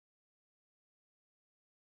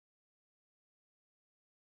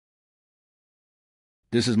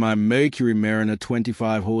This is my Mercury Mariner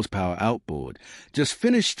 25 horsepower outboard. Just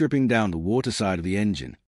finished stripping down the water side of the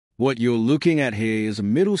engine. What you're looking at here is a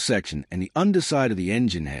middle section and the underside of the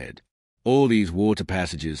engine head. All these water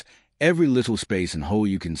passages, every little space and hole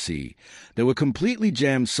you can see, they were completely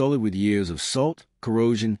jammed solid with years of salt,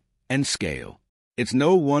 corrosion, and scale. It's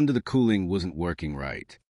no wonder the cooling wasn't working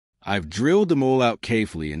right. I've drilled them all out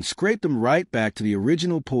carefully and scraped them right back to the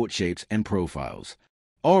original port shapes and profiles.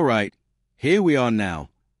 All right, here we are now.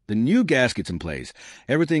 The new gasket's in place,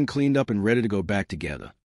 everything cleaned up and ready to go back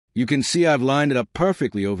together. You can see I've lined it up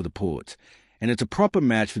perfectly over the ports, and it's a proper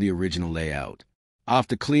match for the original layout.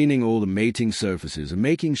 After cleaning all the mating surfaces and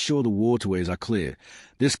making sure the waterways are clear,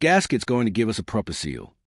 this gasket's going to give us a proper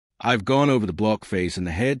seal. I've gone over the block face and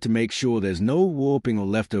the head to make sure there's no warping or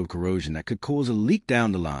leftover corrosion that could cause a leak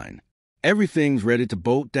down the line. Everything's ready to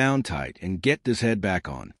bolt down tight and get this head back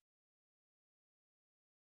on.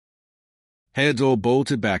 Head's all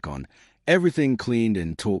bolted back on, everything cleaned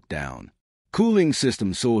and torqued down. Cooling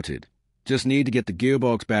system sorted. Just need to get the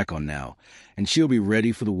gearbox back on now, and she'll be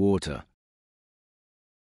ready for the water.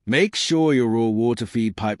 Make sure your raw water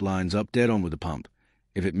feed pipeline's up dead on with the pump.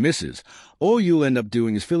 If it misses, all you'll end up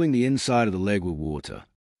doing is filling the inside of the leg with water.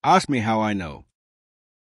 Ask me how I know.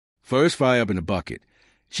 First fry up in a bucket.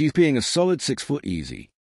 She's peeing a solid 6 foot easy.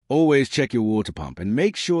 Always check your water pump and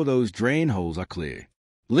make sure those drain holes are clear.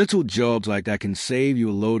 Little jobs like that can save you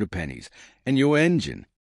a load of pennies, and your engine.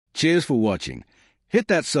 Cheers for watching. Hit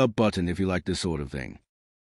that sub button if you like this sort of thing.